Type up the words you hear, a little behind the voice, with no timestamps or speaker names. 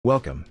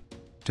Welcome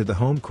to the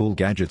Home Cool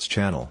Gadgets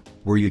channel,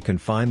 where you can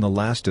find the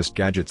latest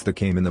gadgets that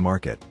came in the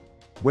market.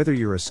 Whether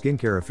you're a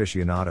skincare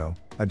aficionado,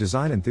 a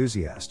design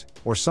enthusiast,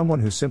 or someone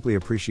who simply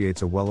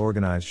appreciates a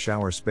well-organized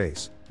shower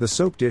space, the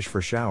soap dish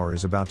for shower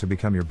is about to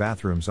become your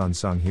bathroom's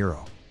unsung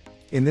hero.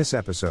 In this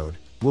episode,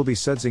 we'll be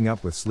sudsing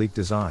up with sleek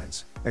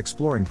designs,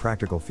 exploring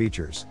practical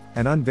features,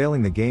 and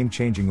unveiling the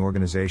game-changing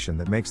organization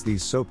that makes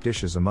these soap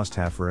dishes a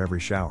must-have for every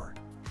shower.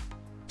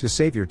 To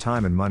save your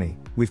time and money,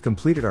 we've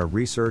completed our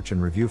research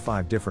and review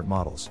 5 different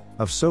models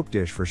of soap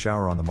dish for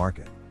shower on the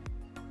market.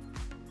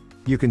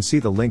 You can see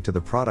the link to the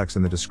products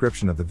in the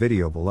description of the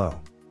video below.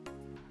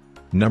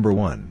 Number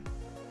 1.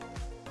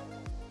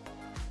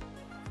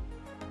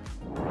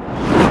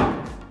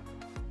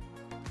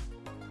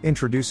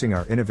 Introducing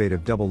our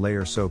innovative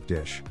double-layer soap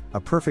dish, a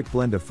perfect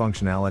blend of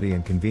functionality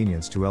and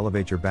convenience to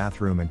elevate your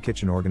bathroom and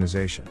kitchen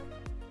organization.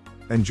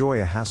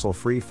 Enjoy a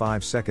hassle-free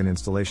 5-second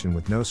installation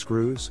with no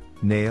screws,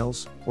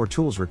 nails, or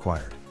tools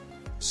required.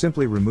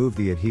 Simply remove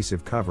the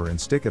adhesive cover and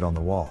stick it on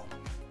the wall.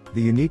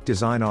 The unique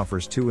design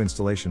offers 2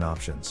 installation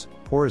options,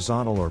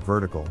 horizontal or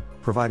vertical,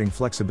 providing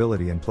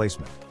flexibility in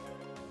placement.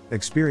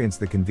 Experience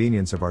the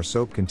convenience of our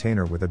soap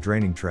container with a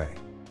draining tray.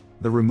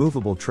 The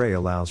removable tray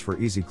allows for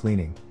easy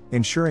cleaning,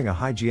 ensuring a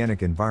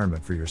hygienic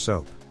environment for your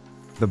soap.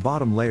 The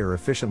bottom layer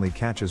efficiently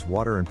catches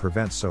water and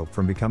prevents soap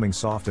from becoming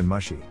soft and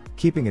mushy,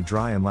 keeping it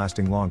dry and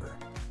lasting longer.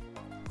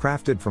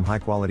 Crafted from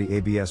high-quality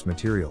ABS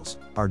materials,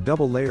 our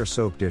double-layer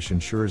soap dish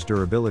ensures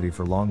durability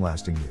for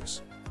long-lasting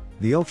use.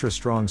 The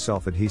ultra-strong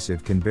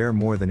self-adhesive can bear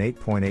more than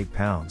 8.8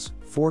 pounds,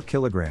 4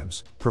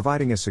 kilograms,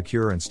 providing a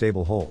secure and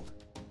stable hold.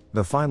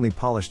 The finely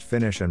polished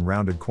finish and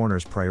rounded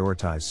corners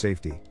prioritize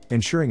safety,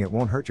 ensuring it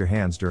won't hurt your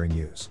hands during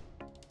use.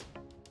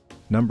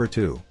 Number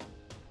 2.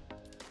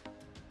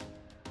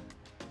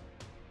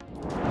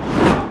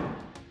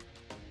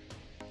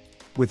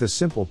 With a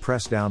simple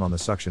press down on the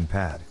suction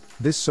pad,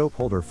 this soap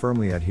holder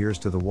firmly adheres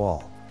to the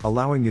wall,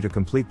 allowing you to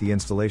complete the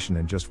installation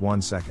in just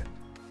 1 second.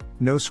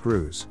 No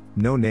screws,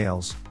 no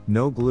nails,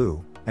 no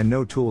glue, and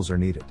no tools are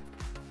needed.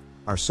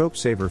 Our soap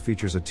saver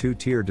features a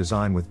 2-tier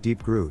design with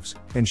deep grooves,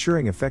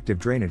 ensuring effective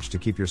drainage to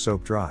keep your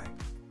soap dry.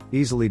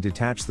 Easily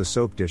detach the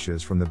soap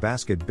dishes from the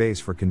basket base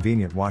for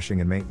convenient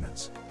washing and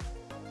maintenance.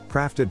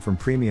 Crafted from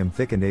premium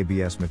thickened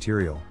ABS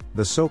material,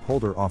 the soap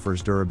holder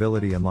offers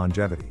durability and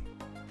longevity.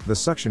 The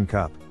suction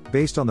cup,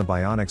 based on the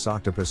Bionics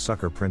Octopus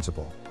Sucker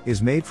principle,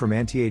 is made from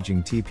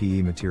anti-aging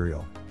TPE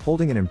material,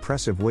 holding an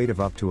impressive weight of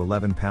up to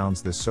 11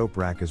 pounds. This soap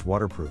rack is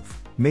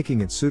waterproof,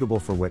 making it suitable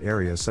for wet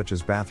areas such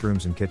as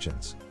bathrooms and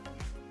kitchens.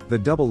 The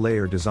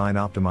double-layer design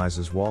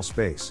optimizes wall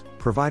space,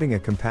 providing a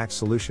compact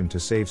solution to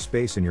save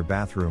space in your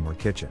bathroom or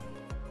kitchen.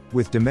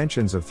 With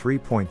dimensions of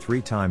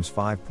 3.3 times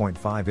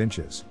 5.5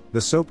 inches,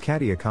 the soap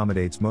caddy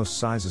accommodates most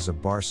sizes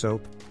of bar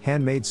soap,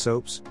 handmade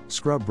soaps,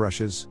 scrub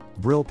brushes,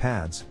 Brill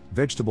pads,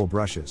 vegetable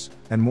brushes,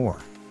 and more.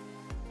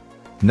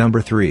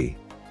 Number 3.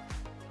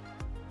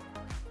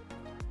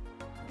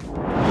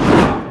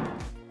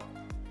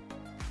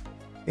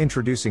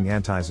 Introducing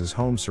ANTIS'S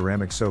Home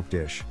Ceramic Soap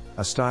Dish,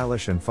 a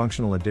stylish and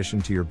functional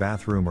addition to your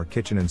bathroom or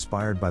kitchen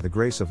inspired by the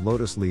grace of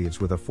lotus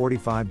leaves with a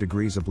 45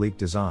 degrees oblique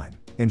design,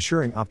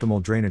 ensuring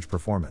optimal drainage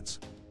performance.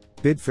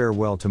 Bid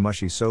farewell to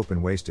mushy soap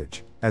and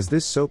wastage, as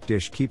this soap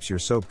dish keeps your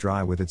soap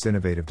dry with its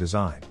innovative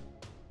design.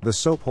 The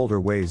soap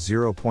holder weighs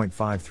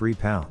 0.53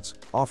 pounds,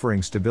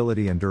 offering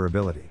stability and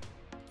durability.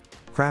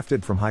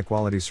 Crafted from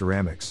high-quality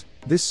ceramics,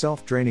 this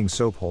self-draining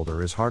soap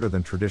holder is harder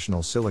than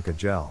traditional silica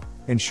gel,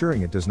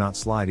 ensuring it does not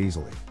slide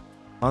easily.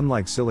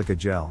 Unlike silica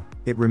gel,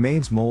 it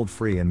remains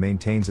mold-free and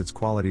maintains its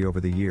quality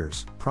over the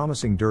years,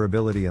 promising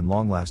durability and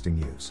long-lasting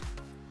use.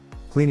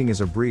 Cleaning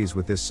is a breeze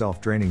with this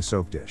self-draining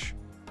soap dish.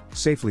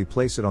 Safely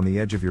place it on the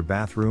edge of your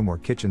bathroom or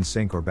kitchen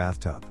sink or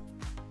bathtub.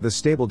 The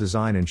stable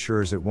design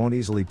ensures it won't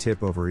easily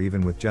tip over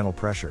even with gentle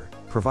pressure,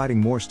 providing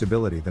more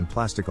stability than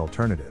plastic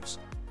alternatives.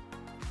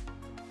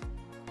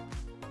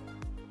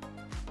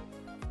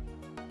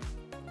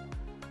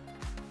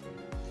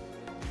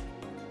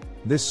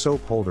 This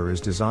soap holder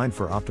is designed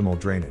for optimal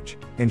drainage,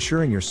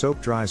 ensuring your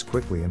soap dries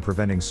quickly and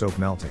preventing soap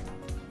melting.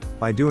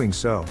 By doing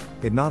so,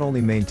 it not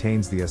only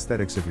maintains the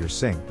aesthetics of your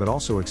sink but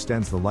also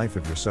extends the life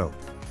of your soap.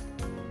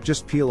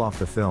 Just peel off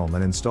the film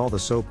and install the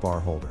soap bar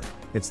holder.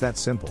 It's that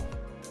simple.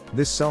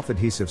 This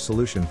self-adhesive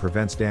solution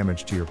prevents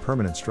damage to your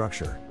permanent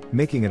structure,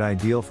 making it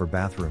ideal for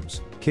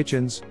bathrooms,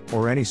 kitchens,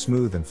 or any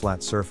smooth and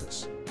flat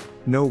surface.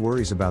 No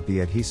worries about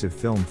the adhesive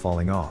film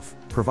falling off,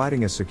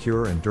 providing a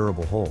secure and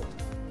durable hold.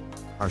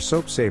 Our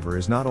soap saver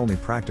is not only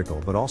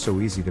practical but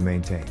also easy to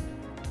maintain.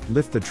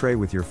 Lift the tray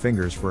with your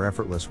fingers for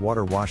effortless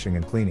water washing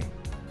and cleaning.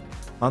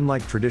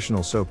 Unlike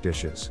traditional soap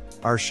dishes,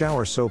 our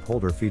shower soap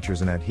holder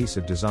features an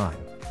adhesive design,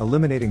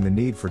 eliminating the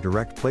need for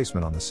direct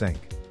placement on the sink.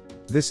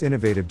 This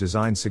innovative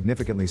design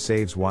significantly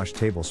saves wash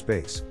table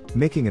space,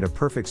 making it a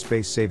perfect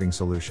space-saving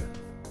solution.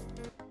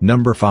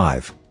 Number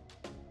 5.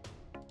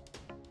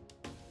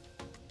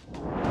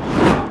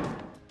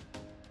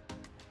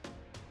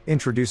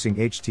 Introducing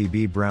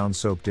HTB Brown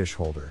Soap Dish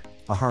Holder,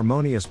 a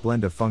harmonious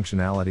blend of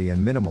functionality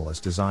and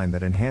minimalist design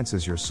that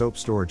enhances your soap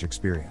storage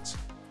experience.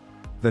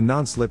 The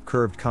non-slip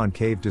curved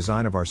concave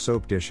design of our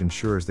soap dish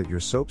ensures that your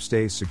soap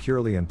stays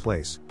securely in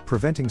place,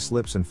 preventing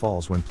slips and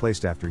falls when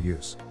placed after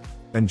use.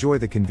 Enjoy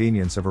the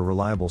convenience of a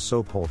reliable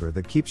soap holder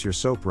that keeps your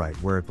soap right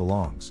where it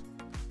belongs.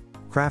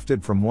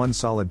 Crafted from one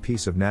solid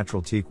piece of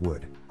natural teak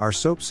wood, our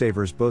soap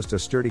savers boast a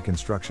sturdy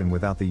construction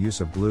without the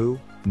use of glue,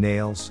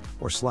 nails,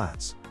 or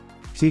slats.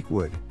 Teak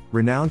wood,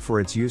 renowned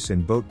for its use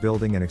in boat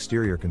building and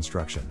exterior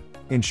construction,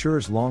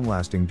 ensures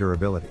long-lasting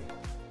durability.